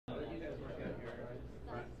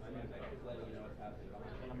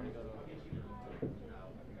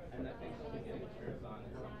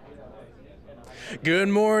Good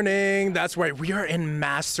morning. That's right. We are in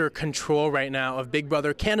master control right now of Big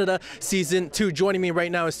Brother Canada Season 2. Joining me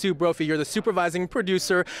right now is Sue Brophy. You're the supervising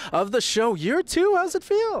producer of the show. Year 2, how's it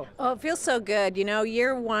feel? Oh, it feels so good. You know,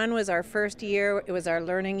 year 1 was our first year. It was our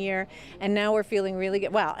learning year. And now we're feeling really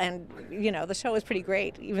good. Well, and, you know, the show is pretty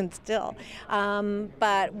great, even still.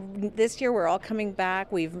 But this year we're all coming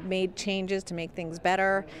back. We've made changes to make things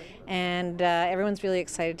better. And everyone's really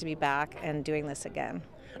excited to be back and doing this again.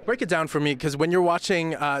 Break it down for me, because when you're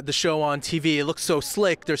watching the show on TV, it looks so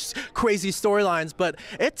slick. There's crazy storylines, but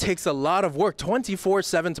it takes a lot of work,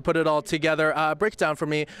 24/7, to put it all together. Break it down for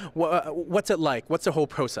me. What's it like? What's the whole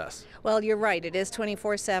process? Well, you're right. It is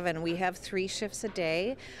 24/7. We have 3 shifts a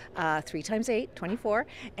day, 3 times 8, 24,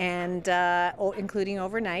 and including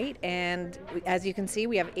overnight. And as you can see,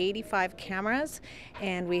 we have 85 cameras,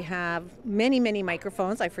 and we have many, many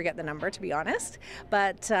microphones. I forget the number, to be honest.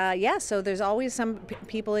 But yeah, so there's always some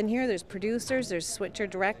people in here. There's producers, there's switcher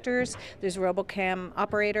directors, there's RoboCam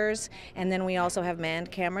operators, and then we also have manned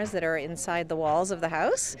cameras that are inside the walls of the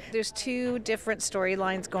house. There's 2 different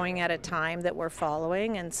storylines going at a time that we're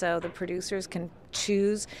following, and so the producers can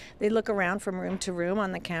choose. They look around from room to room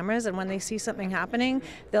on the cameras, and when they see something happening,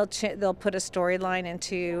 they'll put a storyline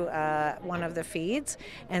into one of the feeds,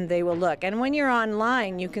 and they will look. And when you're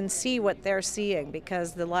online, you can see what they're seeing,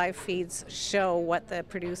 because the live feeds show what the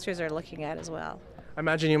producers are looking at as well. I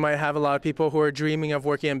imagine you might have a lot of people who are dreaming of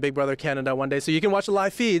working in Big Brother Canada one day, so you can watch the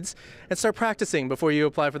live feeds and start practicing before you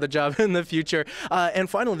apply for the job in the future. And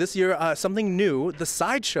finally, this year, something new, the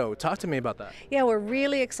sideshow. Talk to me about that. Yeah, we're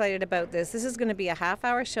really excited about this. This is going to be a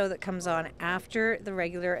half-hour show that comes on after the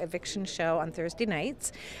regular eviction show on Thursday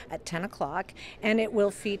nights at 10 o'clock, and it will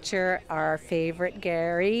feature our favorite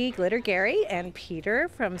Gary, Glitter Gary, and Peter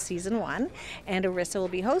from Season 1, and Arissa will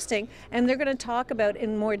be hosting, and they're going to talk about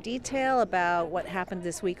in more detail about what happened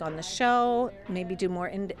this week on the show, maybe do more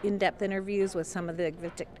in-depth interviews with some of the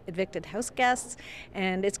evicted house guests,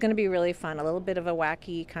 and it's going to be really fun, a little bit of a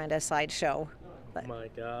wacky kind of sideshow. Oh my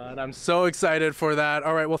God, I'm so excited for that.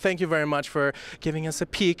 All right, well, thank you very much for giving us a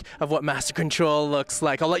peek of what Master Control looks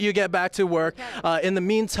like. I'll let you get back to work. In the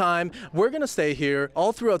meantime, we're going to stay here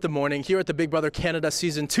all throughout the morning here at the Big Brother Canada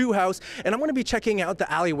Season 2 house, and I'm going to be checking out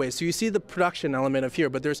the alleyways. So you see the production element of here,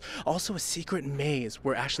 but there's also a secret maze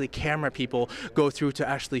where actually camera people go through to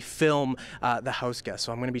actually film the house guests.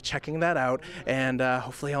 So I'm going to be checking that out, and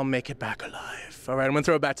hopefully I'll make it back alive. All right, I'm going to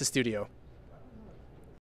throw it back to studio.